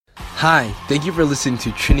Hi, thank you for listening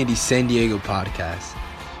to Trinity San Diego podcast.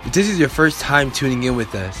 If this is your first time tuning in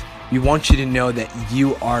with us, we want you to know that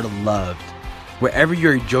you are loved. Wherever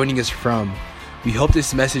you're joining us from, we hope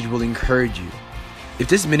this message will encourage you. If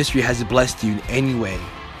this ministry has blessed you in any way,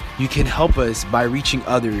 you can help us by reaching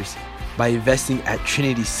others by investing at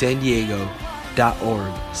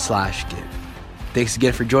trinitysandiego.org/give. Thanks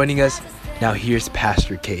again for joining us. Now here's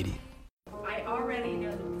Pastor Katie. I already know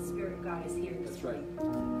that the Spirit of God is here. That's right.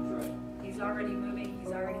 He's already moving.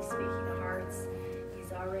 He's already speaking to hearts.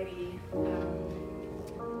 He's already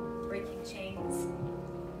breaking chains.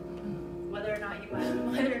 Whether or not you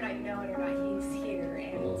know it or not, He's here.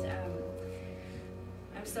 And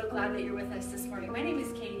I'm so glad that you're with us this morning. My name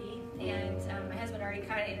is Katie, and my husband already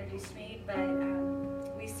kind of introduced me, but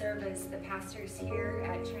we serve as the pastors here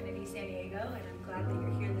at Trinity San Diego, and I'm glad that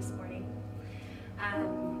you're here this morning.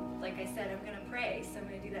 Like I said, I'm going to pray, so I'm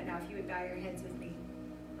going to do that now. If you would bow your heads with me.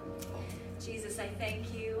 Jesus, I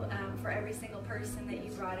thank you for every single person that you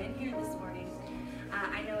brought in here this morning.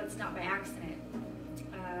 I know it's not by accident.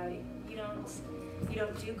 You don't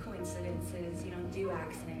do coincidences. You don't do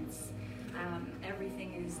accidents.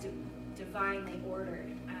 Everything is divinely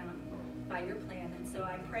ordered by your plan. And so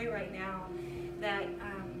I pray right now that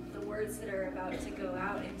the words that are about to go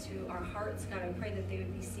out into our hearts, God, I pray that they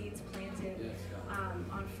would be seeds planted on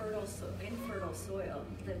infertile soil,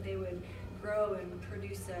 that they would grow and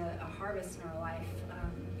produce a harvest in our life,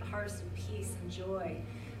 a harvest of peace and joy,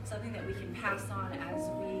 something that we can pass on as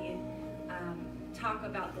we talk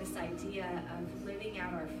about this idea of living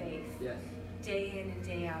out our faith day in and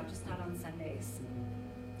day out, just not on Sundays.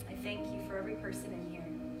 I thank you for every person in here.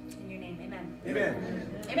 In your name, amen. Amen.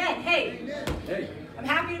 Amen. Hey. Hey. I'm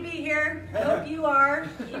happy to be here. I hope you are.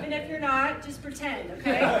 Even if you're not, just pretend,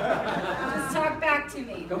 okay? Just talk back to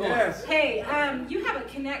me. Come on. Yes. Hey, you have a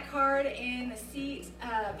Connect card in the seat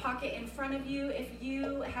pocket in front of you. If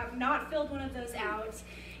you have not filled one of those out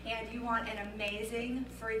and you want an amazing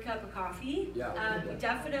free cup of coffee, you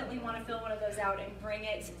definitely want to fill one of those out and bring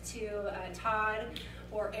it to Todd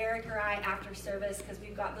or Eric or I after service, because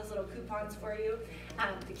we've got those little coupons for you.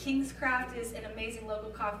 The King's Craft is an amazing local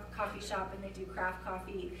coffee shop, and they do craft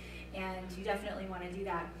coffee, and you definitely want to do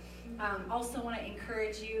that. Also want to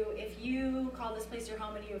encourage you, if you call this place your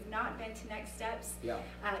home and you have not been to Next Steps,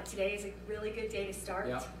 today is a really good day to start,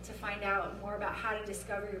 to find out more about how to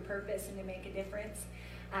discover your purpose and to make a difference.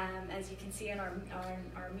 As you can see in our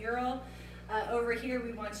mural, over here,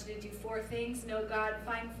 we want you to do 4 things: know God,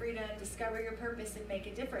 find freedom, discover your purpose, and make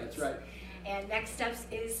a difference. That's right. And Next Steps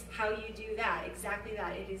is how you do that. Exactly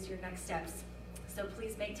that. It is your next steps. So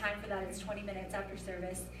please make time for that. It's 20 minutes after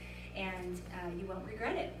service, and you won't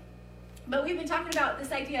regret it. But we've been talking about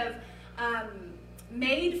this idea of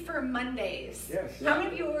made for Mondays. Yes. How many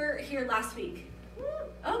of you were here last week?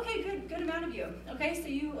 Okay, good amount of you. Okay, so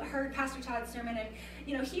you heard Pastor Todd's sermon, and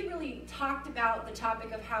he really talked about the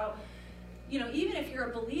topic of how, even if you're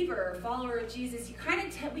a believer or follower of Jesus, we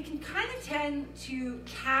can kind of tend to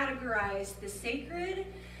categorize the sacred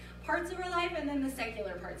parts of our life and then the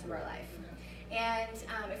secular parts of our life. And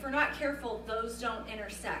if we're not careful, those don't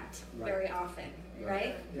intersect very often,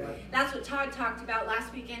 right? Yeah. That's what Todd talked about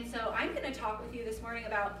last weekend. So I'm going to talk with you this morning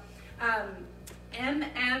about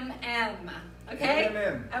MMM. Okay?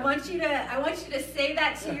 MMM. I want you to say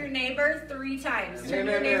that to your neighbor 3 times. Turn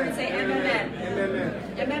to your neighbor and say MMM.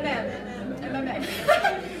 MMM.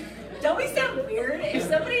 Don't we sound weird? If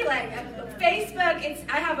somebody Facebook,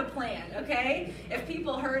 I have a plan, okay? If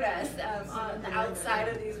people heard us on the outside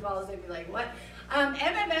of these walls, they'd be like, what?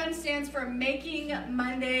 MMM stands for Making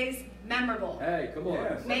Mondays Memorable. Hey, come on.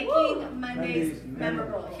 Yes. Making Mondays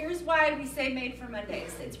memorable. Here's why we say made for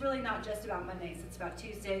Mondays. It's really not just about Mondays. It's about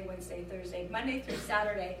Tuesday, Wednesday, Thursday, Monday through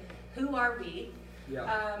Saturday. Who are we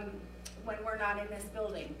when we're not in this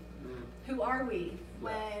building? Who are we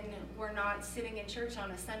when we're not sitting in church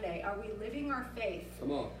on a Sunday? Are we living our faith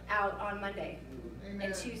out on Monday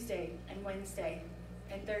and Tuesday and Wednesday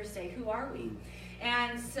and Thursday? Who are we?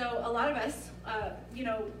 And so a lot of us,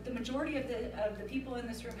 the majority of the people in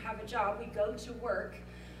this room have a job. We go to work.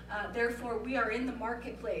 Therefore, we are in the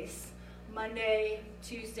marketplace Monday,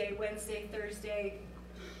 Tuesday, Wednesday, Thursday,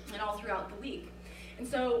 and all throughout the week. And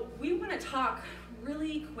so we want to talk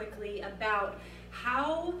really quickly about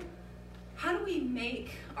how do we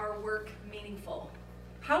make our work meaningful?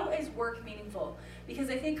 How is work meaningful? Because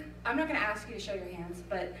I think, I'm not going to ask you to show your hands,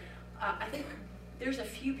 but I think there's a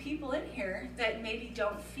few people in here that maybe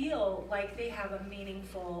don't feel like they have a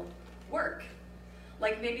meaningful work.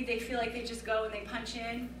 Like maybe they feel like they just go and they punch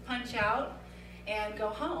in, punch out, and go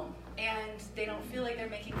home. And they don't feel like they're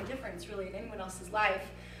making a difference really in anyone else's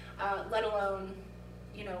life, let alone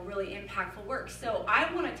really impactful work. So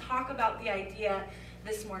I want to talk about the idea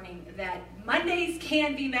this morning that Mondays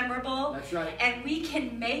can be memorable. That's right. And we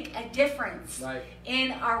can make a difference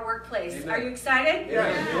in our workplace. Amen. Are you excited?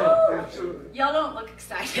 Yeah. Absolutely. Y'all don't look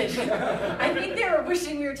excited. I think they were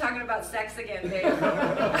wishing we were talking about sex again, babe.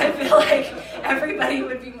 I feel like everybody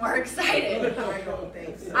would be more excited.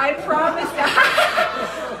 I promise.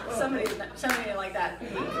 Somebody didn't like that.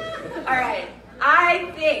 All right.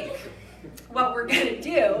 I think what we're going to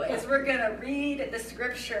do is we're going to read the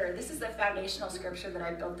scripture. This is the foundational scripture that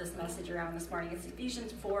I built this message around this morning. It's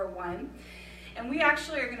Ephesians 4:1. And we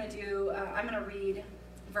actually are going to do, I'm going to read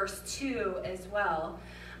verse 2 as well.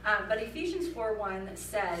 But Ephesians 4:1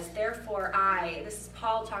 says, therefore I, this is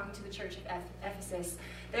Paul talking to the church of Ephesus,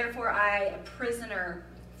 therefore I, a prisoner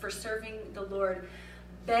for serving the Lord,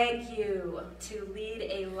 beg you to lead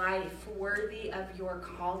a life worthy of your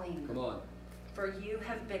calling. Come on. For you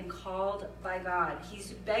have been called by God.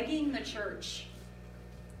 He's begging the church,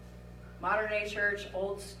 modern day church,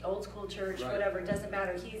 old school church, whatever, it doesn't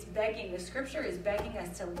matter. He's begging, the scripture is begging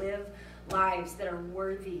us to live lives that are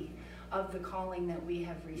worthy of the calling that we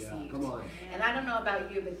have received. Yeah, come on. And I don't know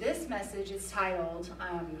about you, but this message is titled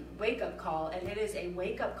Wake Up Call, and it is a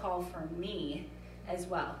wake up call for me as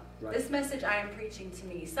well. Right. This message I am preaching to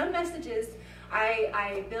me. Some messages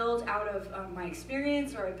I build out of my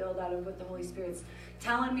experience, or I build out of what the Holy Spirit's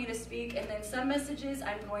telling me to speak, and then some messages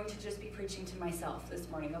I'm going to just be preaching to myself this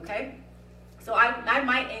morning, okay? So I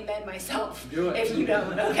might amen myself if you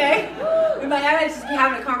don't, okay? I might just be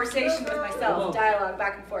having a conversation with myself, dialogue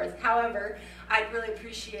back and forth. However, I'd really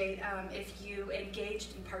appreciate if you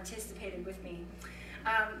engaged and participated with me.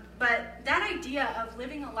 But that idea of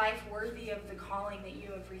living a life worthy of the calling that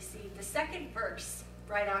you have received, the second verse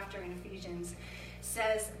right after in Ephesians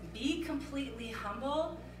says, be completely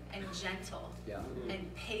humble and gentle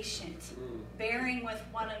and patient, bearing with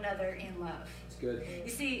one another in love. That's good.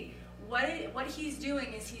 You see, what he's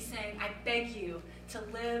doing is he's saying, I beg you to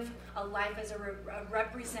live a life as a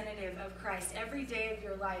representative of Christ every day of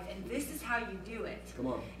your life, and this is how you do it. Come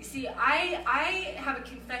on. You see, I have a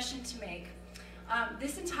confession to make.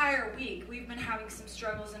 This entire week, we've been having some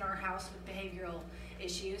struggles in our house with behavioral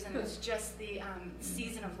issues, and it's just the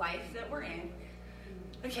season of life that we're in.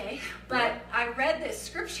 Okay, but I read this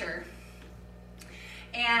scripture,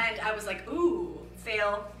 and I was like, ooh,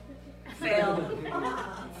 fail, fail,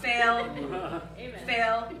 fail.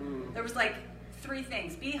 There was like 3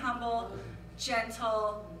 things: be humble,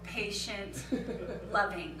 gentle, patient,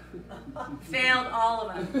 loving. Failed all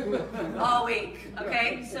of them, all week,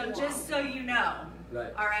 okay? So just so you know,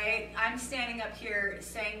 all right, I'm standing up here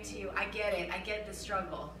saying to you, I get it. I get the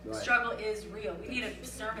struggle. The struggle is real. We need a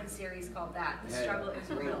sermon series called that. The struggle is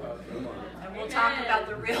real. And we'll talk about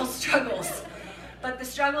the real struggles. But the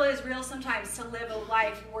struggle is real sometimes to live a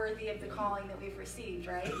life worthy of the calling that we've received,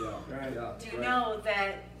 right? Do you know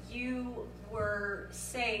that you were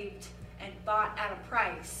saved and bought at a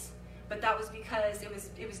price, but that was because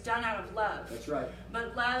it was done out of love. That's right.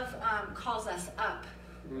 But love calls us up,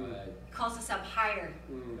 calls us up higher.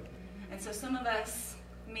 And so some of us,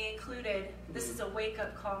 me included, this is a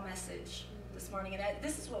wake-up call message this morning, and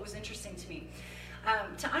this is what was interesting to me.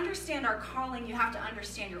 To understand our calling, you have to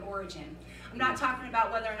understand your origin. I'm not talking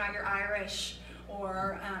about whether or not you're Irish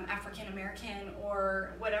or African American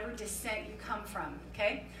or whatever descent you come from,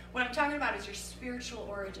 okay? What I'm talking about is your spiritual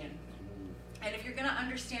origin. And if you're going to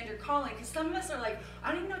understand your calling, because some of us are like,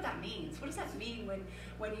 I don't even know what that means. What does that mean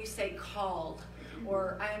when you say called?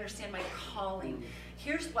 Or I understand my calling.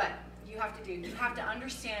 Here's what you have to do. You have to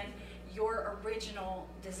understand your original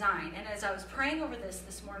design. And as I was praying over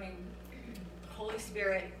this morning, the Holy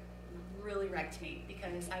Spirit really wrecked me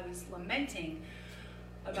because I was lamenting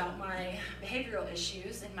about my behavioral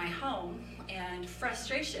issues in my home and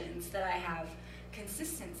frustrations that I have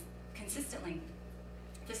consistently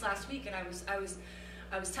this last week. And I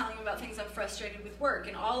was telling him about things I'm frustrated with work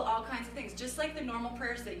and all kinds of things, just like the normal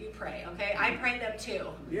prayers that you pray, okay? I pray them too.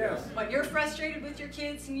 Yes. When you're frustrated with your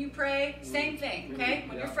kids and you pray, same thing, okay?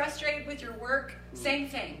 When you're frustrated with your work, same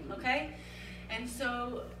thing, okay? And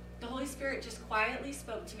so the Holy Spirit just quietly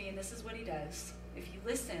spoke to me, and this is what he does. If you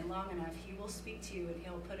listen long enough, he will speak to you, and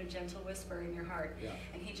he'll put a gentle whisper in your heart. Yeah.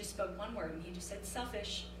 And he just spoke one word, and he just said,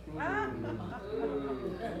 selfish.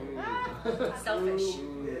 Selfish.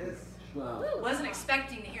 Yes. Wow. Wasn't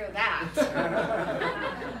expecting to hear that.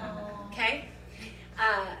 Okay?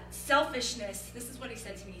 Selfishness, this is what he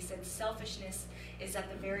said to me. He said, selfishness is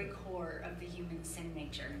at the very core of the human sin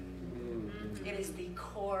nature. It is the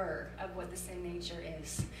core of what the sin nature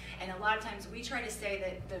is. And a lot of times we try to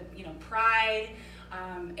say that the pride,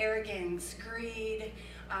 arrogance, greed,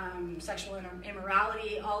 sexual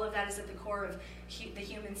immorality. All of that is at the core of the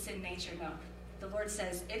human sin nature. No, the Lord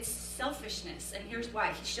says it's selfishness, and here's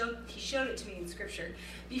why. He showed it to me in Scripture.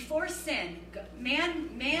 Before sin,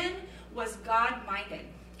 man was God-minded.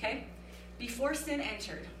 Okay, before sin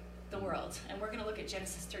entered the world, and we're going to look at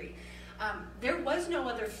Genesis 3. There was no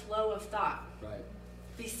other flow of thought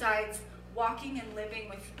besides walking and living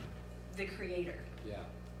with the Creator. Yeah.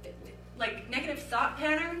 Like negative thought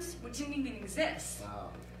patterns, which didn't even exist. Wow.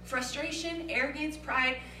 Frustration, arrogance,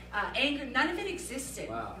 pride, anger, none of it existed.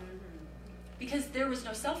 Wow. Because there was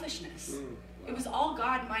no selfishness. Wow. It was all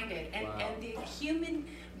God-minded. And, Wow. and the human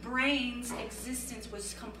brain's existence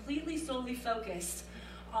was completely solely focused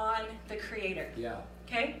on the Creator. Yeah.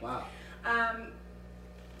 Okay? Wow.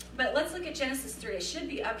 But let's look at Genesis 3. It should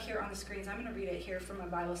be up here on the screens. I'm going to read it here from my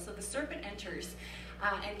Bible. So the serpent enters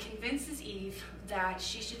and convinces Eve that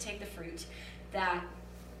she should take the fruit that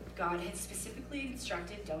God had specifically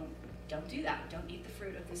instructed. Don't do that. Don't eat the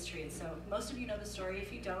fruit of this tree. And so most of you know the story.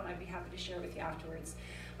 If you don't, I'd be happy to share it with you afterwards.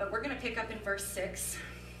 But we're going to pick up in verse 6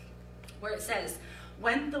 where it says,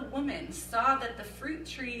 when the woman saw that the fruit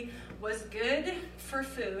tree was good for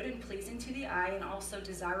food and pleasing to the eye and also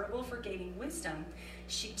desirable for gaining wisdom,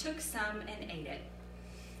 she took some and ate it.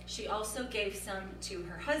 She also gave some to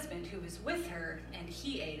her husband who was with her, and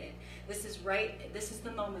he ate it. This is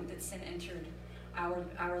the moment that sin entered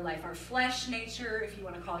our life, our flesh nature, if you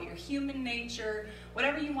want to call it your human nature,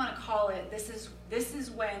 whatever you want to call it. This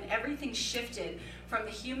is when everything shifted from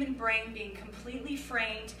the human brain being completely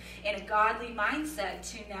framed in a godly mindset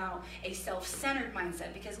to now a self-centered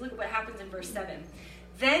mindset. Because look at what happens in verse 7.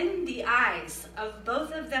 Then the eyes of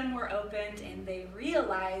both of them were opened, and they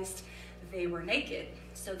realized they were naked.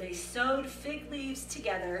 So they sewed fig leaves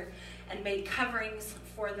together and made coverings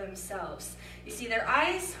for themselves. You see, their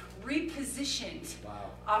eyes repositioned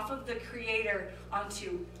off of the Creator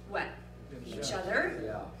onto what? Each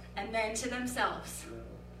other, and then to themselves.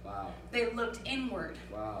 Wow. They looked inward.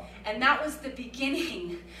 Wow. And that was the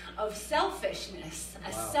beginning of selfishness,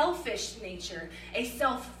 a selfish nature, a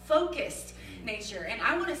self-focused nature. And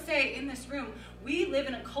I want to say in this room, we live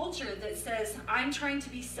in a culture that says, I'm trying to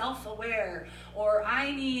be self-aware, or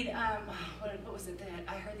I need, what was it that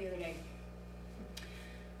I heard the other day?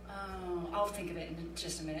 I'll think of it in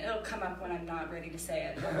just a minute. It'll come up when I'm not ready to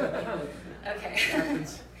say it. Okay.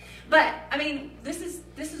 But, I mean, this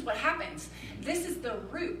is what happens. This is the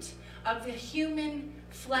root of the human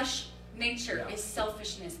flesh nature is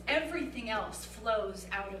selfishness. Everything else flows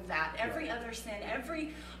out of that. Every other sin,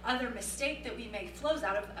 every other mistake that we make flows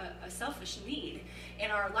out of a selfish need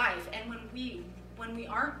in our life. And when we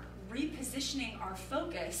aren't repositioning our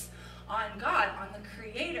focus on God, on the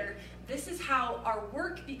Creator, this is how our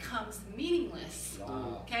work becomes meaningless.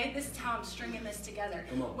 Wow. Okay, this is how I'm stringing this together.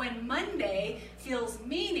 When Monday feels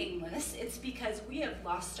meaningless, it's because we have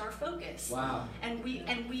lost our focus. Wow. And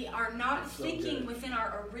we are not thinking within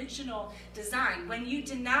our original design. When you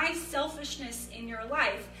deny selfishness in your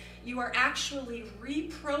life, you are actually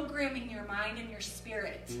reprogramming your mind and your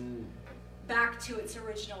spirit back to its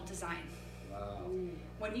original design. Wow.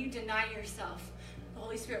 When you deny yourself, the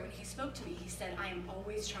Holy Spirit, when He spoke to me, He said, I am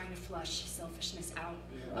always trying to flush selfishness out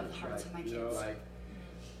of the hearts of my kids.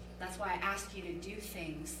 That's why I ask you to do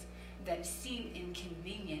things that seem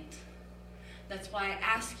inconvenient. That's why I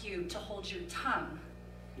ask you to hold your tongue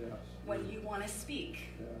when you want to speak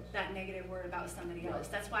that negative word about somebody else.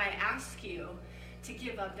 That's why I ask you to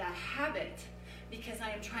give up that habit, because I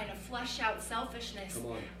am trying to flush out selfishness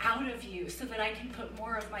out of you so that I can put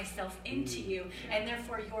more of myself into you, and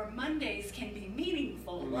therefore your Mondays can be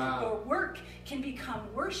meaningful. Your work can become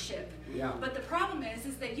worship. But the problem is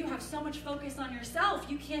that you have so much focus on yourself,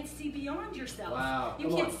 you can't see beyond yourself. You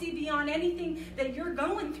can't see beyond anything that you're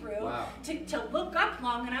going through to look up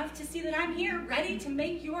long enough to see that I'm here, ready to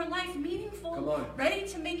make your life meaningful, ready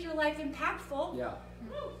to make your life impactful.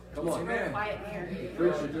 Come on, it's real quiet in here.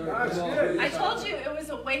 I told you it was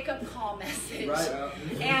a wake-up call message.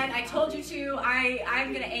 And I told you to,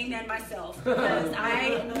 I'm going to amen myself because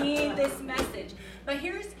I need this message. But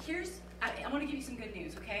I want to give you some good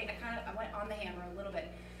news, okay? I went on the hammer a little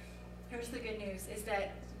bit. Here's the good news, is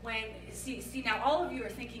that see now all of you are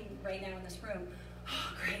thinking right now in this room,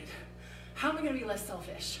 oh great, how am I going to be less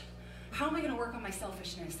selfish? How am I going to work on my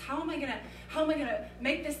selfishness? How am I going to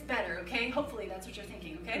make this better, okay? Hopefully that's what you're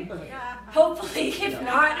thinking, okay? Hopefully. If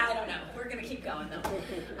not, I don't know. We're going to keep going, though.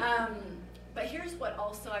 But here's what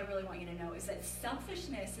also I really want you to know is that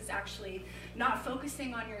selfishness is actually not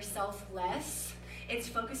focusing on yourself less. It's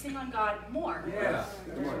focusing on God more. That's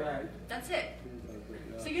right. That's it.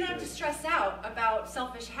 So you don't have to stress out about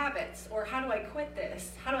selfish habits or how do I quit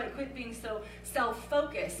this? How do I quit being so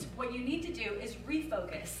self-focused? What you need to do is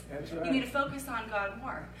refocus. That's right. You need to focus on God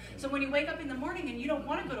more. So when you wake up in the morning and you don't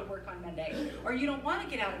want to go to work on Monday, or you don't want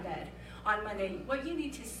to get out of bed on Monday, what you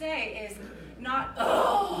need to say is not,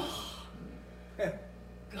 oh,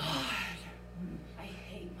 God, I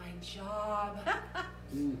hate my job.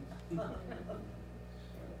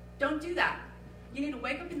 Don't do that. You need to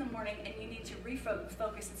wake up in the morning and you need to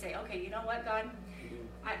refocus and say, okay, you know what, God?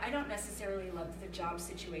 I don't necessarily love the job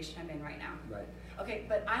situation I'm in right now. Right. Okay,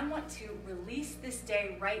 but I want to release this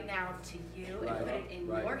day right now to you and put it in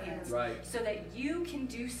your hands so that you can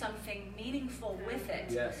do something meaningful with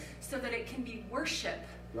it. Yes. So that it can be worship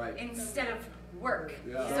Right. instead of work.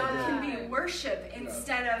 Yeah. So it can be worship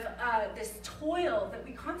instead of this toil that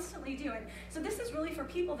we constantly do. And so this is really for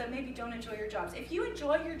people that maybe don't enjoy your jobs. If you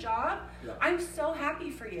enjoy your job, I'm so happy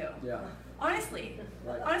for you. Yeah. Honestly.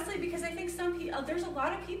 Right. Honestly, because I think some people, there's a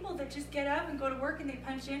lot of people that just get up and go to work and they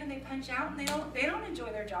punch in and they punch out and they don't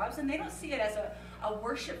enjoy their jobs and they don't see it as a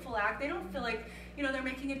worshipful act. They don't feel like, they're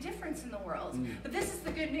making a difference in the world. But this is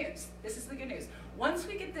the good news. This is the good news. Once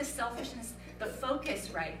we get this selfishness, the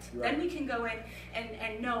focus right, then we can go in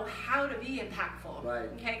and know how to be impactful. Right.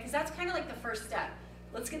 Okay? Because that's kind of like the first step.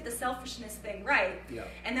 Let's get the selfishness thing right,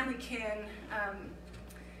 and then we can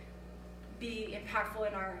be impactful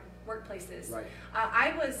in our workplaces. Right.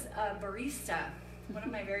 I was a barista. One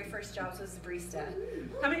of my very first jobs was a barista.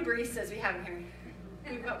 How many baristas we have in here?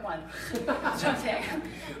 We've got one. John Tay.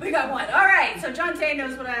 We got one. All right. So John Tay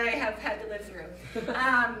knows what I have had to live through.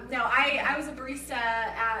 No, I was a barista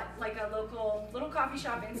at like a local little coffee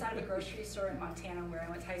shop inside of a grocery store in Montana where I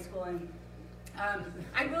went to high school. And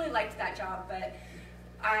I really liked that job, but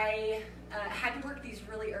I had to work these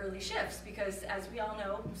really early shifts because, as we all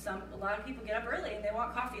know, a lot of people get up early and they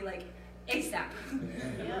want coffee like ASAP.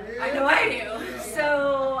 I know I do.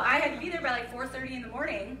 So I had to be there by like 4:30 in the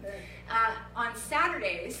morning on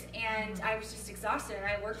Saturdays, and I was just exhausted, and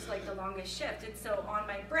I worked like the longest shift. And so on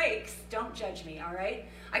my breaks, don't judge me, all right?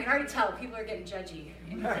 I can already tell people are getting judgy.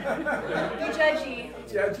 Don't be judgy.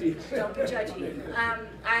 Don't be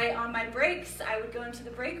judgy. On my breaks, I would go into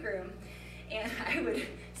the break room, and I would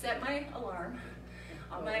set my alarm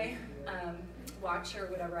on my watch or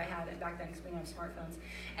whatever I had back then because we didn't have smartphones.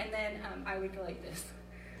 And then I would go like this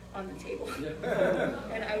on the table.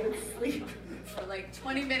 And I would sleep for like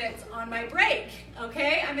 20 minutes on my break.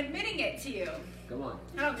 Okay? I'm admitting it to you. Come on.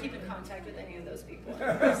 I don't keep in contact with any of those people.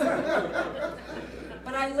 But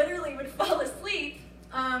I literally would fall asleep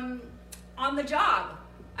on the job.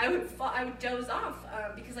 I would doze off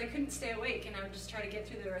because I couldn't stay awake, and I would just try to get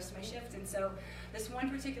through the rest of my shift. And so this one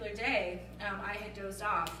particular day, I had dozed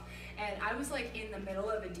off, and I was like in the middle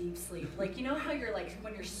of a deep sleep. Like, you know how you're like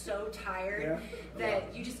when you're so tired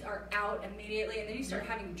that you just are out immediately, and then you start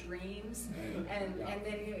having dreams, and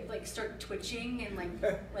then you like start twitching and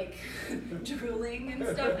like drooling and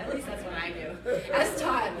stuff. At least that's what I do. As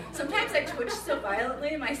Todd, sometimes I twitch so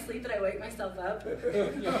violently in my sleep that I wake myself up.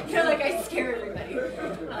 Like I scare everybody.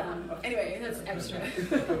 Anyway, that's extra.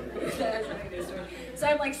 That's nothing to do with it. So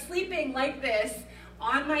I'm like sleeping like this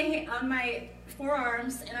on my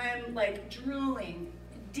forearms, and I'm like drooling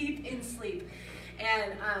deep in sleep.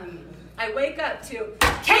 And I wake up to,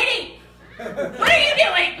 Katie, what are you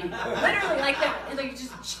doing? Literally like that. It like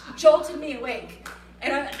just jolted me awake.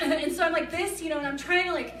 And so I'm like this, and I'm trying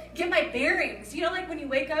to like get my bearings. Like when you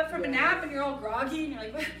wake up from a nap and you're all groggy and you're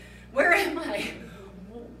like, where am I?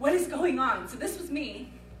 What is going on? So this was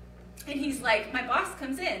me. And he's like, my boss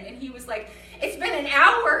comes in, and he was like, it's been an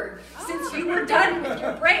hour since you were done with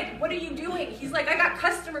your break. What are you doing? He's like, I got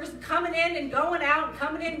customers coming in and going out,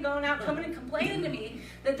 coming in and going out, coming and complaining to me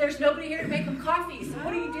that there's nobody here to make them coffee. So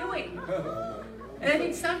what are you doing? And I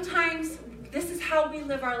think sometimes this is how we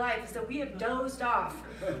live our life, is that we have dozed off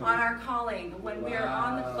on our calling when we are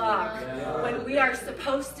on the clock, when we are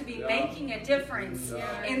supposed to be making a difference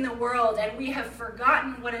in the world, and we have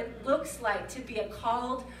forgotten what it looks like to be a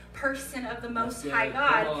called person of the Most High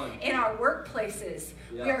God in our workplaces.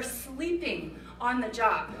 We are sleeping on the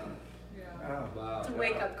job. It's a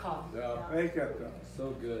wake-up call. Wake-up call. So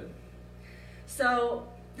good. So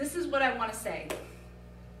this is what I want to say.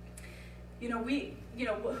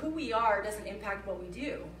 Who we are doesn't impact what we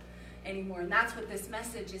do anymore, and that's what this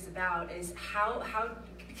message is about. Is how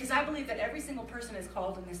because I believe that every single person is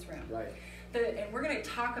called in this room. Right. And we're going to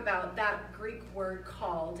talk about that Greek word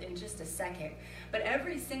 "called" in just a second. But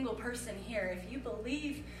every single person here, if you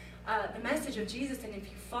believe the message of Jesus and if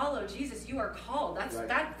you follow Jesus, you are called.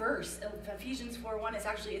 That verse, Ephesians 4:1, is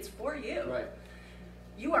actually, it's for you. Right.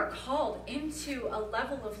 You are called into a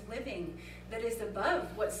level of living that is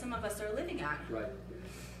above what some of us are living at. Right.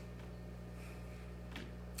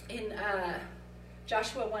 In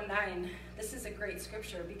Joshua 1:9, this is a great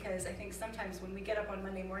scripture because I think sometimes when we get up on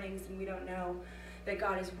Monday mornings and we don't know that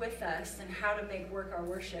God is with us and how to make work our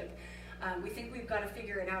worship, we think we've got to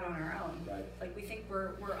figure it out on our own. Right. Like we think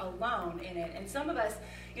we're alone in it. And some of us,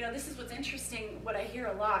 this is what's interesting. What I hear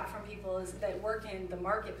a lot from people is that work in the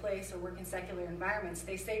marketplace or work in secular environments.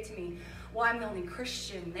 They say to me, well, I'm the only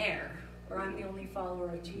Christian there, or I'm the only follower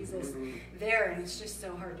of Jesus there, and it's just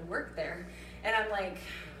so hard to work there. And I'm like,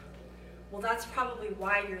 well, that's probably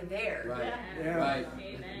why you're there. Right. Yeah. Right.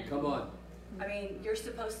 Amen. Come on. I mean, you're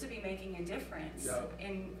supposed to be making a difference. Yeah.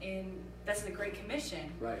 In that's the Great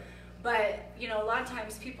Commission. Right. But, a lot of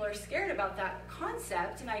times people are scared about that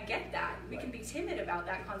concept, and I get that. We can be timid about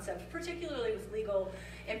that concept, particularly with legal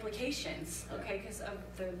implications, okay, because of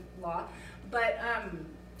the law. But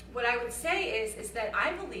what I would say is that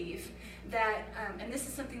I believe that, and this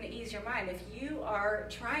is something to ease your mind, if you are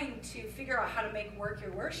trying to figure out how to make work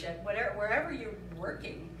your worship, wherever you're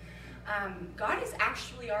working, God is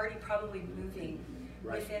actually already probably moving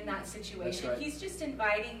within that situation. Right. He's just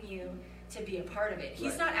inviting you to be a part of it.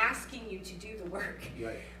 He's not asking you to do the work.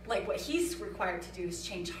 Right. Like what he's required to do is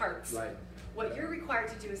change hearts. Right. What you're required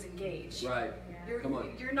to do is engage. Right. Come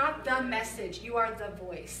on. You're not the message. You are the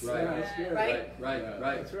voice. Right. Yeah, that's good. Right? Right.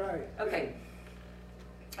 That's right. Okay.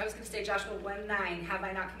 I was going to say Joshua 1:9, have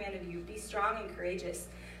I not commanded you? Be strong and courageous.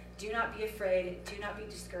 Do not be afraid. Do not be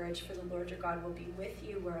discouraged, for the Lord your God will be with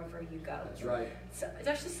you wherever you go. That's right. So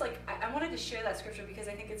that's just like, I wanted to share that scripture because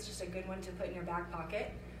I think it's just a good one to put in your back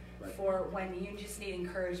pocket for when you just need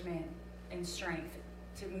encouragement and strength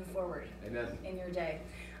to move forward. Amen. In your day.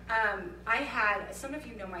 Some of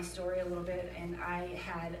you know my story a little bit, and I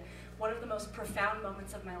had one of the most profound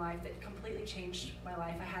moments of my life that completely changed my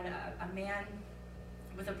life. I had a man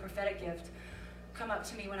with a prophetic gift come up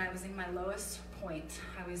to me when I was in my lowest point.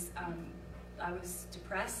 I was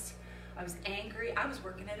depressed. I was angry. I was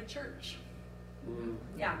working at a church.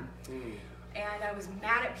 Yeah. And I was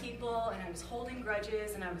mad at people, and I was holding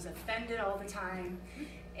grudges, and I was offended all the time.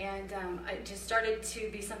 And it just started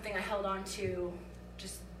to be something I held on to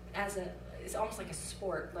just it's almost like a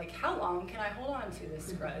sport. Like, how long can I hold on to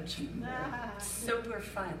this grudge? Super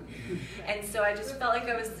fun. And so I just felt like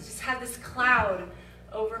I had this cloud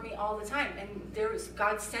over me all the time. And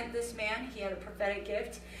God sent this man. He had a prophetic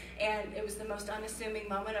gift. And it was the most unassuming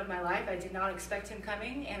moment of my life. I did not expect him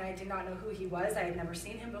coming, and I did not know who he was. I had never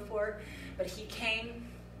seen him before. But he came,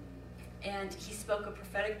 and he spoke a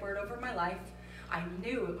prophetic word over my life. I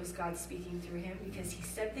knew it was God speaking through him because he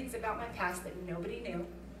said things about my past that nobody knew.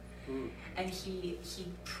 And he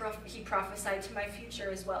prophesied to my future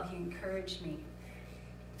as well. He encouraged me.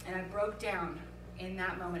 And I broke down in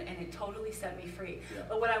that moment, and it totally set me free. Yeah.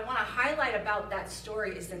 But what I want to highlight about that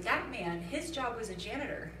story is that man, his job was a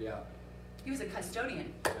janitor. Yeah. He was a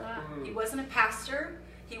custodian. Yeah. He wasn't a pastor.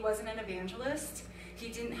 He wasn't an evangelist. He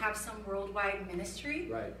didn't have some worldwide ministry.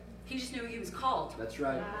 Right. He just knew he was called. That's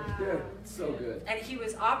right. That's good. So good. And he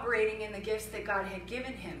was operating in the gifts that God had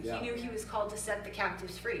given him. Yeah. He knew he was called to set the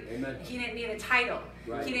captives free. Amen. He didn't need a title.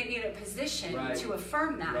 Right. He didn't need a position Right. to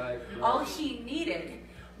affirm that. Right. All he needed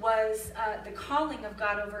was the calling of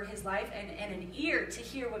God over his life and an ear to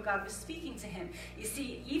hear what God was speaking to him. You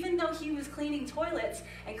see, even though he was cleaning toilets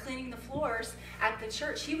and cleaning the floors at the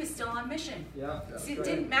church, he was still on mission. Yeah. See, it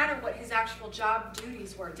didn't matter what his actual job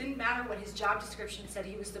duties were. It didn't matter what his job description said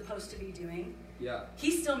he was supposed to be doing. Yeah. He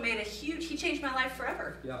still made he changed my life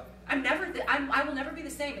forever. Yeah. I will never be the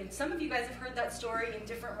same. And some of you guys have heard that story in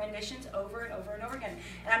different renditions over and over and over again.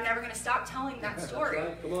 And I'm never going to stop telling that story. That's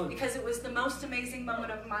right. Come on. Because it was the most amazing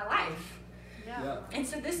moment of my life. Yeah. And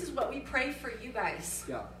so this is what we pray for you guys.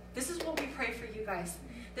 Yeah. This is what we pray for you guys.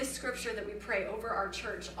 This scripture that we pray over our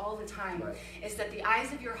church all the time is that the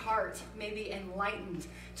eyes of your heart may be enlightened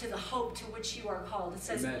to the hope to which you are called. It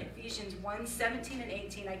says in Ephesians 1:17 and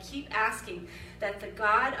 18, I keep asking that the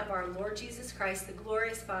God of our Lord Jesus Christ, the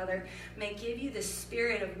glorious Father, may give you the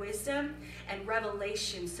spirit of wisdom and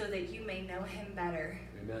revelation so that you may know him better.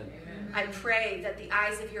 Amen. I pray that the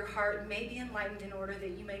eyes of your heart may be enlightened in order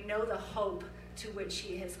that you may know the hope to which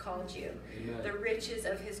he has called you, the riches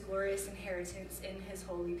of his glorious inheritance in his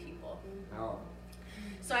holy people. Wow.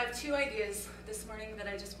 So I have two ideas this morning that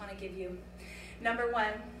I just want to give you. Number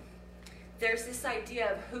one, there's this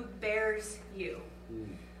idea of who bears you.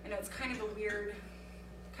 I know it's kind of a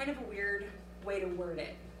weird way to word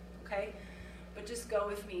it, okay? But just go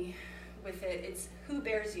with me with it. It's who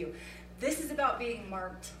bears you. This is about being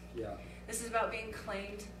marked. Yeah. This is about being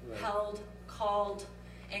claimed, held, called,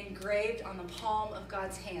 engraved on the palm of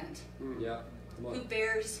God's hand. Yeah. Come on. Who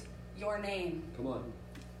bears your name. Come on.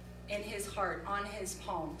 In his heart, on his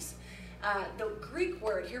palms. The Greek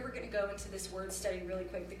word, here we're going to go into this word study really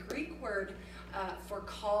quick. The Greek word for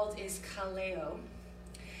called is kaleo.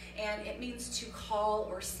 And it means to call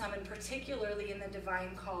or summon, particularly in the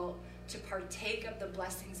divine call, to partake of the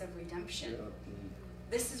blessings of redemption. Yeah.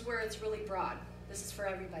 This is where it's really broad. This is for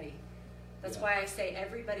everybody. That's why I say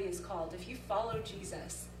everybody is called. If you follow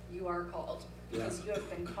Jesus, you are called. Because you have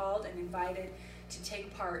been called and invited to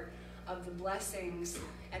take part of the blessings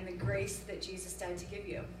and the grace that Jesus died to give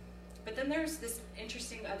you. But then there's this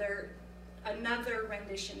interesting another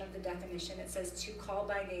rendition of the definition. It says to call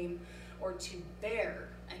by name or to bear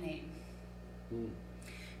a name.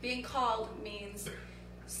 Being called means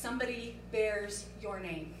somebody bears your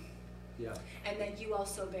name. Yeah. And then you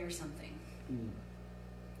also bear something.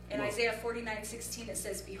 In Isaiah 49:16 it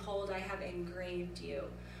says, behold, I have engraved you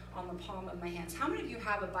on the palm of my hands. How many of you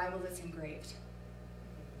have a Bible that's engraved?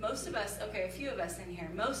 Most of us, okay, a few of us in here.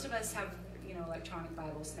 Most of us have, electronic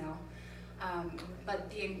Bibles now. But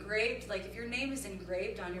the engraved, like if your name is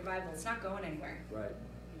engraved on your Bible, it's not going anywhere. Right.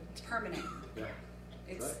 It's permanent. Yeah.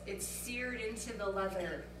 It's seared into the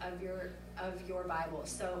leather of your Bible.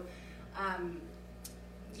 So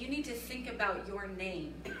you need to think about your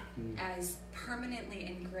name as permanently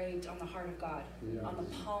engraved on the heart of God, on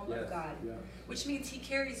the palm of God, which means he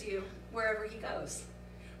carries you wherever he goes,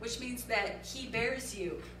 which means that he bears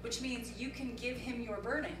you, which means you can give him your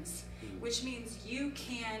burdens, which means you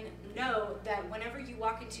can know that whenever you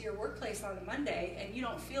walk into your workplace on a Monday and you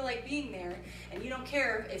don't feel like being there and you don't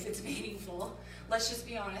care if it's meaningful, let's just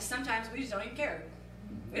be honest, sometimes we just don't even care.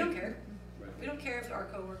 We don't care. We don't care if our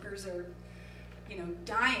coworkers are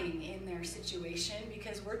dying in their situation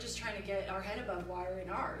because we're just trying to get our head above water in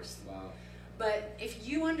ours. Wow. But if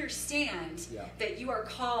you understand that you are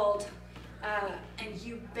called and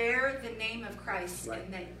you bear the name of Christ,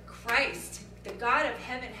 and that Christ, the God of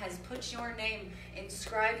heaven, has put your name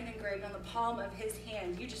inscribed and engraved on the palm of his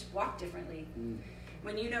hand, you just walk differently.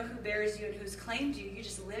 When you know who bears you and who's claimed you, you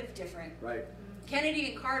just live different. Right.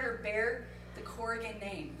 Kennedy and Carter bear the Corrigan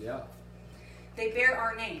name. Yeah. They bear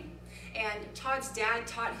our name. And Todd's dad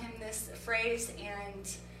taught him this phrase, and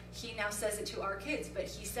he now says it to our kids, but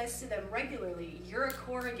he says to them regularly, you're a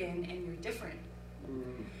Corrigan and you're different.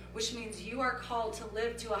 Which means you are called to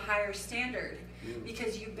live to a higher standard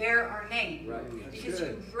because you bear our name. Right. Because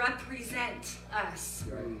you represent us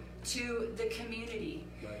to the community.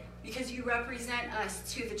 Right. Because you represent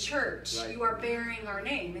us to the church. Right. You are bearing our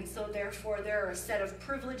name. And so therefore there are a set of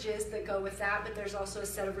privileges that go with that, but there's also a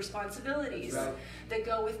set of responsibilities that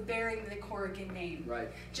go with bearing the Corrigan name. Right.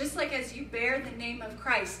 Just like as you bear the name of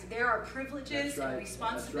Christ, there are privileges and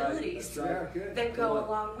responsibilities that go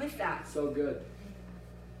along with that. So good.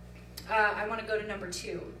 I want to go to number 2.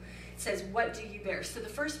 It says, what do you bear? So the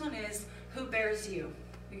first one is, who bears you?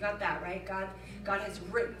 You got that, right? God has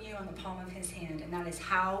written you on the palm of his hand, and that is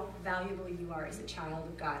how valuable you are as a child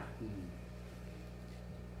of God.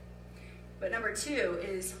 But number 2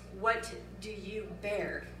 is, what do you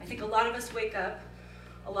bear? I think a lot of us wake up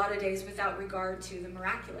a lot of days without regard to the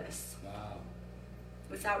miraculous. Wow.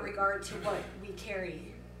 Without regard to what we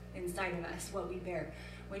carry inside of us, what we bear.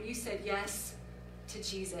 When you said yes to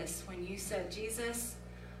Jesus, when you said, Jesus,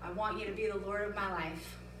 I want you to be the Lord of my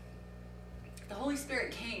life, the Holy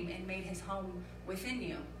Spirit came and made his home within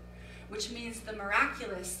you, which means the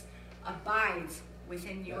miraculous abides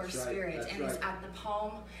within your spirit and is at the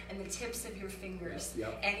palm and the tips of your fingers.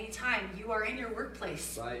 Anytime you are in your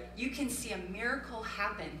workplace, you can see a miracle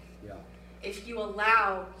happen if you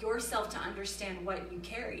allow yourself to understand what you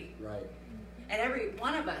carry. Right. And every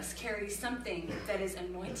one of us carries something that is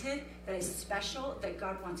anointed, that is special, that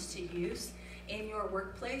God wants to use in your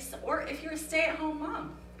workplace, or if you're a stay-at-home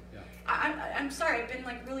mom. Yeah. I'm sorry, I've been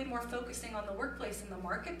really more focusing on the workplace and the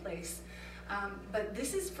marketplace. But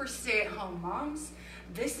this is for stay-at-home moms.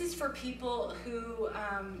 This is for people who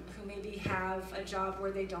maybe have a job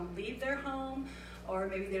where they don't leave their home, or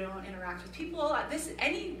maybe they don't interact with people.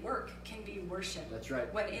 Any work can be worship. That's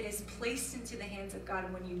right. When it is placed into the hands of God,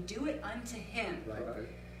 and when you do it unto him,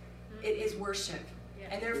 it is worship. Yeah.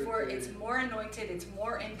 And therefore, it's more anointed, it's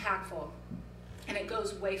more impactful, and it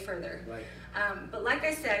goes way further. Right. But like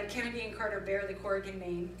I said, Kennedy and Carter bear the Corrigan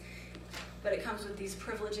name, but it comes with these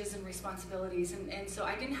privileges and responsibilities. And so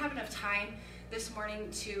I didn't have enough time this morning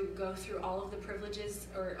to go through all of the privileges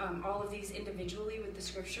or all of these individually with the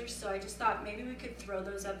scriptures. So I just thought maybe we could throw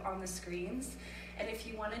those up on the screens. And if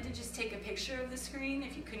you wanted to just take a picture of the screen,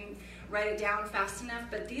 if you couldn't write it down fast enough.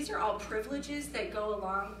 But these are all privileges that go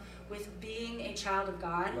along with being a child of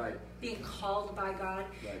God, being called by God.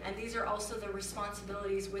 And these are also the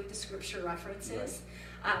responsibilities with the scripture references.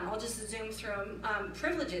 I'll just zoom through them.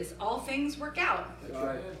 Privileges. All things work out.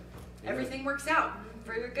 Everything works out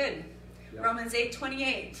for your good. Romans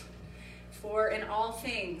 8:28. For in all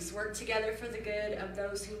things work together for the good of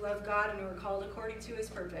those who love God and who are called according to his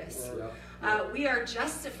purpose. We are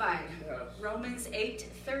justified. Romans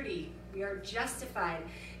 8:30. We are justified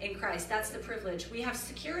in Christ. That's the privilege. We have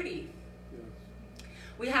security.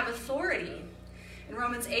 We have authority. In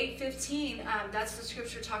Romans 8:15, that's the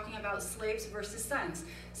scripture talking about slaves versus sons.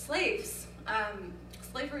 Slaves,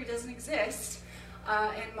 slavery doesn't exist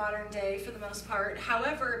in modern day for the most part.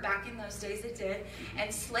 However, back in those days it did.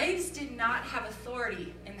 And slaves did not have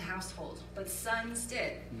authority in the household, but sons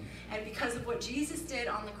did. And because of what Jesus did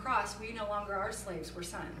on the cross, we no longer are slaves, we're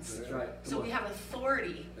sons. That's right. So we have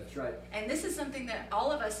authority. That's right. And this is something that all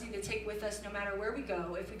of us need to take with us no matter where we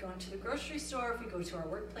go. If we go into the grocery store, if we go to our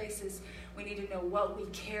workplaces, we need to know what we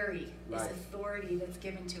carry is authority that's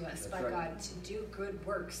given to us by God to do good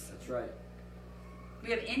works. That's right.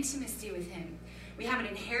 We have intimacy with him. We have an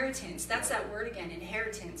inheritance. That's that word again,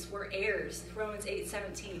 inheritance. We're heirs, Romans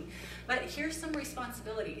 8:17. But here's some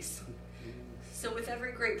responsibilities. So with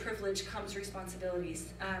every great privilege comes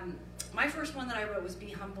responsibilities. My first one that I wrote was be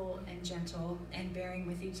humble and gentle and bearing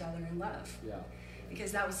with each other in love.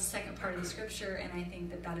 Because that was the second part of the scripture, and I think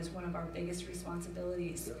that that is one of our biggest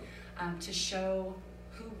responsibilities, to show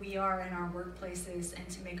who we are in our workplaces and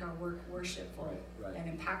to make our work worshipful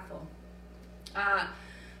and impactful.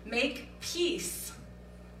 Make peace.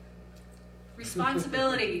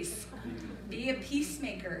 Responsibilities. Be a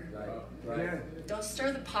peacemaker. Don't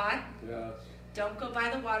stir the pot. Don't go by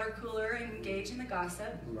the water cooler and engage in the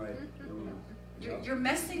gossip. You're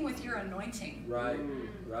messing with your anointing.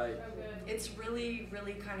 It's really,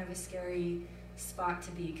 really kind of a scary spot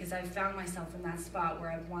to be, because I've found myself in that spot where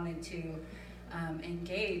I've wanted to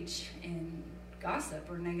engage in gossip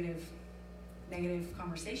or negative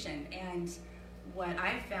conversation. And what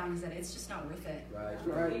I've found is that it's just not worth it.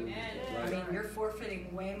 I mean, you're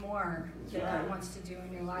forfeiting way more than God wants to do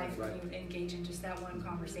in your life when you engage in just that one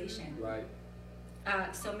conversation.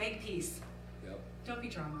 So make peace. Don't be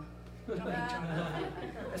drama. Don't be drama.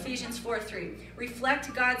 Ephesians 4:3.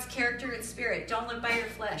 Reflect God's character and spirit. Don't live by your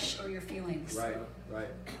flesh or your feelings.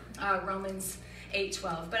 Romans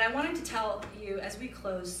 8:12. But I wanted to tell you as we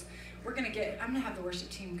close, I'm going to have the worship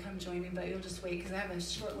team come join me, but you'll just wait because I have a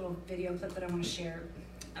short little video clip that I want to share.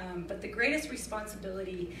 But the greatest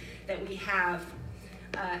responsibility that we have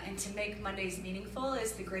and to make Mondays meaningful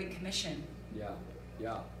is the Great Commission.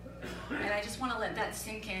 And I just want to let that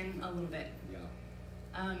sink in a little bit.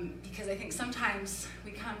 Because I think sometimes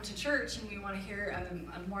we come to church and we want to hear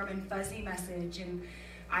a Mormon fuzzy message, and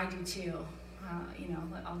I do too.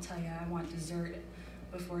 I'll tell you, I want dessert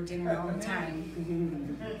before dinner all the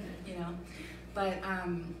time, but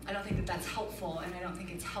I don't think that that's helpful, and I don't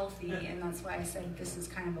think it's healthy, and that's why I said this is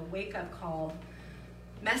kind of a wake-up call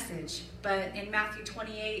message. But in Matthew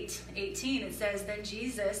 28:18, it says, then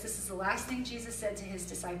Jesus, this is the last thing Jesus said to his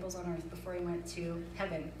disciples on earth before he went to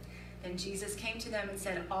heaven. Then Jesus came to them and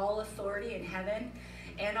said, all authority in heaven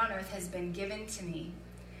and on earth has been given to me.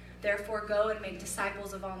 Therefore, go and make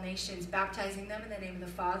disciples of all nations, baptizing them in the name of the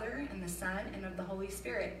Father and the Son and of the Holy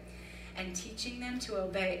Spirit, and teaching them to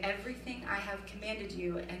obey everything I have commanded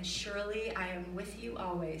you, and surely I am with you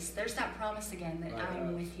always. There's that promise again that I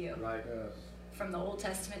am with you. From the Old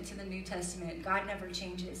Testament to the New Testament, God never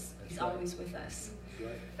changes. He's always with us.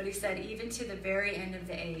 But he said, even to the very end of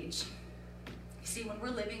the age. You see, when we're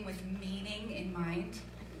living with meaning in mind,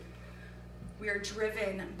 we are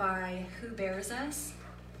driven by who bears us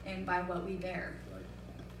and by what we bear.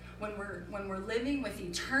 When we're living with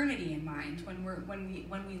eternity in mind, when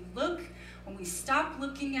we stop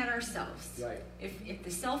looking at ourselves, if the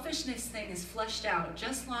selfishness thing is fleshed out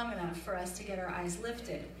just long enough for us to get our eyes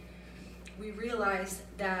lifted, we realize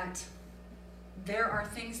that there are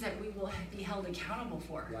things that we will be held accountable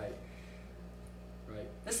for.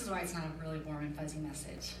 This is why it's not a really warm and fuzzy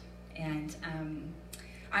message. And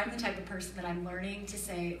I'm the type of person that I'm learning to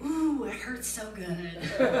say, ooh, it hurts so good.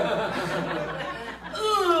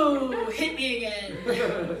 Ooh, hit me again.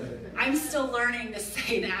 I'm still learning to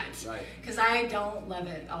say that because I don't love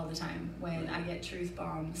it all the time when I get truth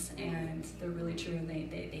bombs and they're really true and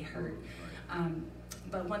they hurt.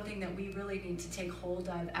 But one thing that we really need to take hold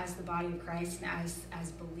of as the body of Christ and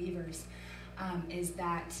as believers is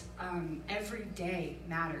that every day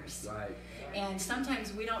matters. And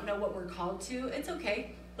sometimes we don't know what we're called to. It's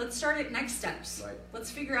okay. let's start at next steps. Right. Let's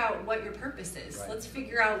figure out what your purpose is. Right. Let's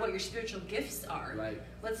figure out what your spiritual gifts are. Right.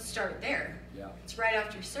 Let's start there. Yeah. It's right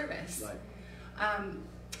after service. Right.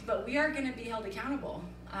 But we are going to be held accountable.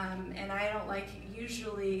 And I don't like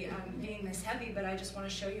usually being this heavy, but I just want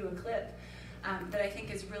to show you a clip that I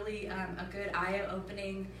think is really a good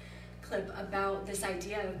eye-opening clip about this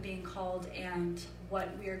idea of being called and what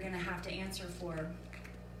we are going to have to answer for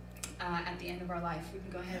at the end of our life. We can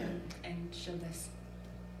go ahead and show this.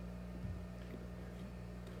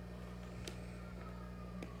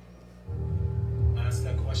 I ask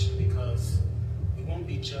that question because we won't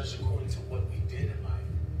be judged according to what we did in life,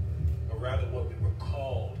 but rather what we were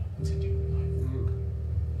called to do in life.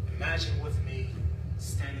 Imagine with me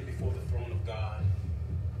standing before the throne of God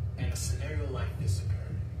and a scenario like this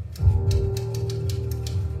occurred.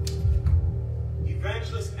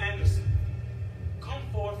 Evangelist Anderson, come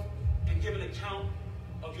forth and give an account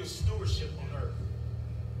of your stewardship on earth.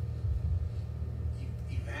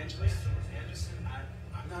 Evangelist Anderson?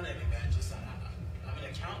 I'm not an evangelist. I'm an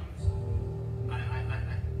accountant. I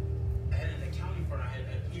had an accounting firm. I had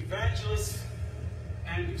Evangelist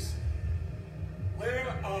Anderson. Where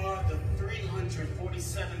are the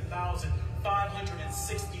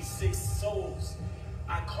 347,566 souls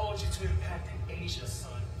I called you to impact in Asia,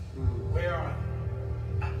 son? Where are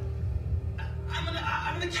they? I'm an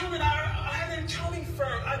accountant. I had an accounting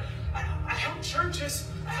firm. I help churches.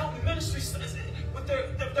 I help ministries with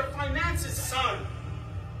their finances, son.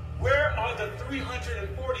 Where are the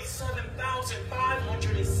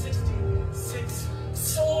 347,566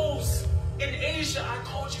 souls in Asia I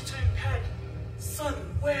called you to impact? Son,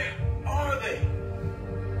 where are they?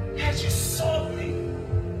 Had you sought me,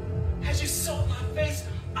 had you sought my face,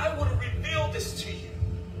 I would have revealed this to you.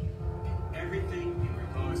 And everything in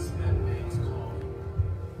regards to that man's call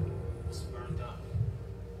was burned up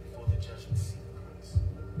before the judgment seat of Christ.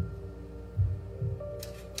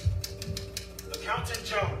 Accountant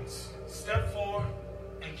Jones, step forward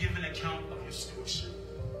and give an account of your stewardship.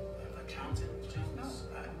 Accountant Jones?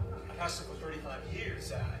 I pastored for 35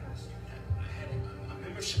 years. I had a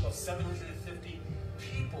membership of 750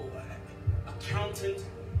 people. Accountant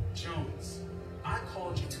Jones, I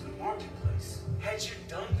called you to the marketplace. Had you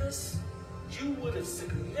done this, you would have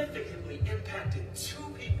significantly impacted 2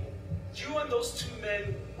 people. You and those 2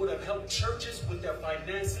 men would have helped churches with their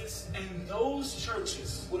finances, and those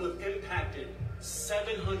churches would have impacted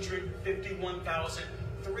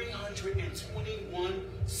 751,321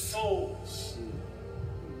 souls.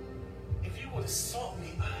 If you would have sought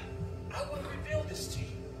me, I would have revealed this to you.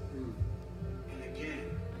 And again,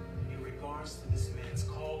 in regards to this man's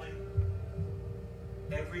calling,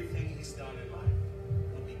 everything he's done in life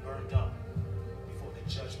will be burned up before the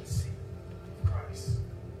judgment seat of Christ.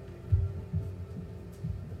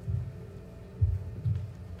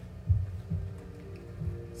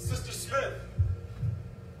 Sister Smith,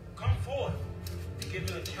 come forth and give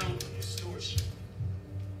an account of your stewardship.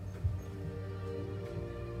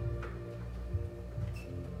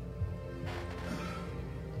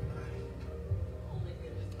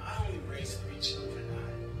 I only raised 3 children.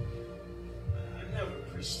 I never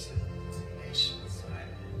preached to nations.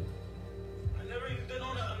 I never even been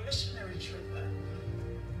on a missionary trip.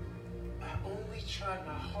 I only tried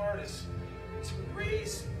my hardest to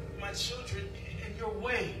raise my children in your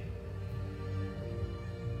way.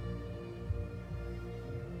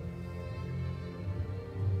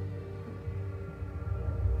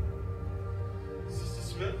 Sister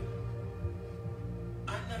Smith,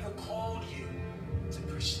 I never called you to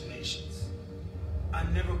preach to nations. I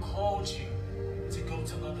never called you to go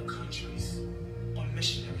to other countries on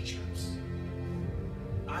missionary trips.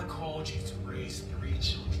 I called you to raise 3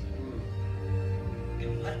 children.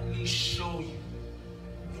 And let me show you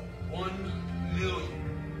the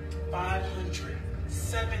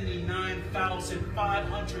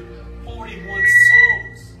 1,579,541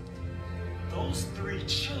 souls those 3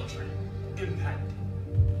 children impacted.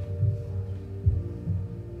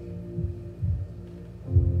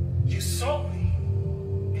 You sought me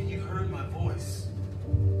and you heard my voice.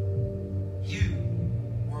 You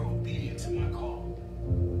were obedient to my call.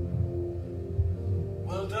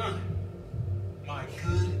 Well done, my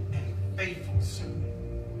good and faithful servant.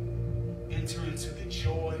 Enter into the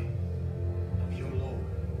joy of your Lord.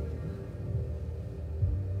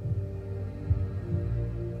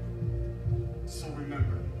 So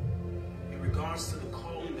remember, in regards to the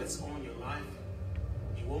calling that's on your life,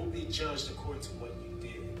 you won't be judged according to what you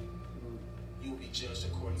did. You'll be judged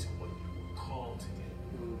according to what you were called to do.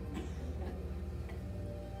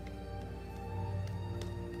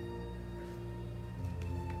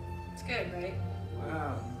 It's good, right?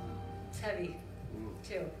 Wow. It's heavy.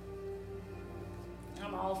 too.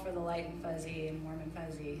 I'm all for the light and fuzzy and warm and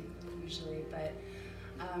fuzzy usually, but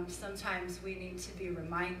sometimes we need to be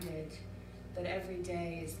reminded that every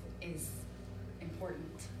day is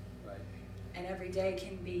important. Right. And every day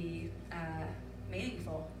can be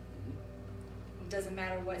meaningful. It doesn't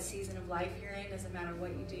matter what season of life you're in, doesn't matter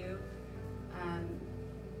what you do.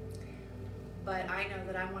 But I know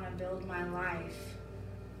that I want to build my life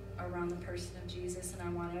around the person of Jesus, and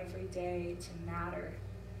I want every day to matter.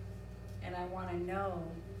 And I want to know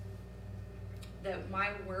that my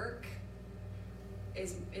work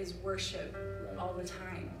is worship all the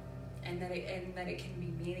time, and that it can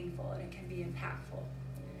be meaningful and it can be impactful.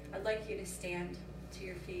 I'd like you to stand to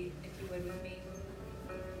your feet, if you would, with me.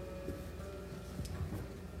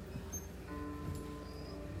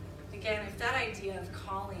 Again, if that idea of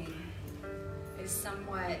calling is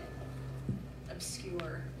somewhat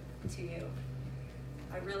obscure to you,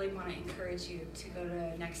 I really want to encourage you to go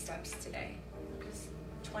to Next Steps today. Just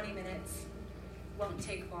 20 minutes, won't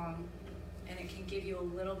take long, and it can give you a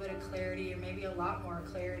little bit of clarity, or maybe a lot more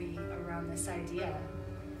clarity around this idea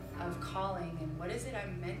of calling and what is it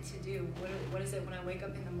I'm meant to do? What is it when I wake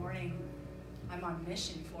up in the morning I'm on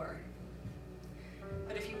mission for?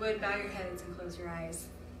 But if you would, bow your heads and close your eyes.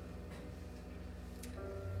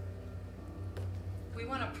 We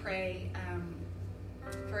want to pray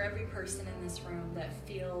for every person in this room that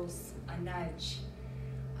feels a nudge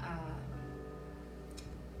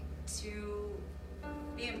to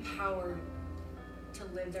be empowered to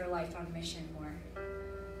live their life on mission more,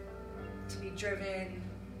 to be driven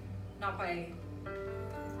not by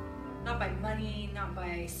money, not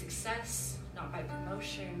by success, not by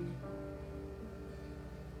promotion,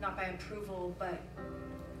 not by approval, but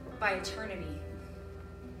by eternity.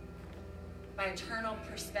 By eternal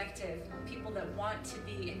perspective, people that want to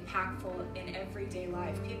be impactful in everyday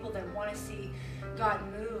life, people that want to see God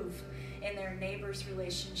move in their neighbors'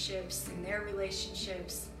 relationships, in their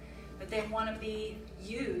relationships, but they want to be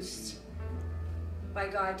used by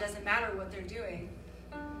God. Doesn't matter what they're doing,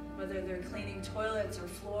 whether they're cleaning toilets or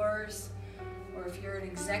floors, or if you're an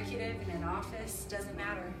executive in an office, doesn't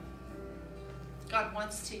matter. God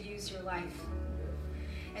wants to use your life.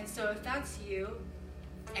 And so if that's you,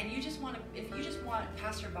 and if you just want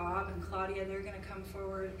Pastor Bob and Claudia, they're going to come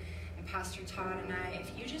forward, and Pastor Todd and I,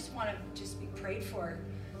 if you just want to just be prayed for,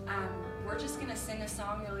 we're just going to sing a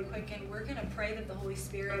song really quick, and we're going to pray that the Holy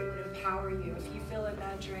Spirit would empower you. If you feel a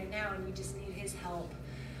nudge right now and you just need His help,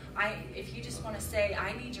 if you just want to say,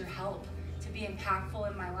 I need your help to be impactful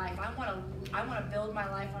in my life. I want to build my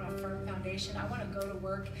life on a firm foundation. I want to go to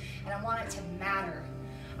work, and I want it to matter.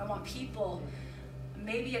 I want people,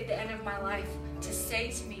 maybe at the end of my life, to say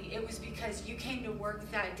to me, it was because you came to work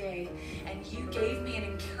that day and you gave me an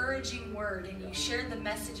encouraging word and you shared the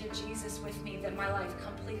message of Jesus with me that my life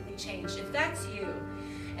completely changed. If that's you,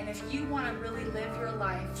 and if you want to really live your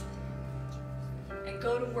life and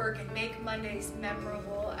go to work and make Mondays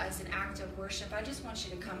memorable as an act of worship, I just want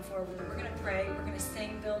you to come forward. We're going to pray. We're going to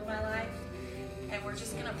sing Build My Life. And we're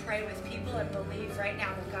just going to pray with people and believe right now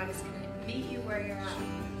that God is going to meet you where you're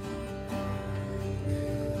at.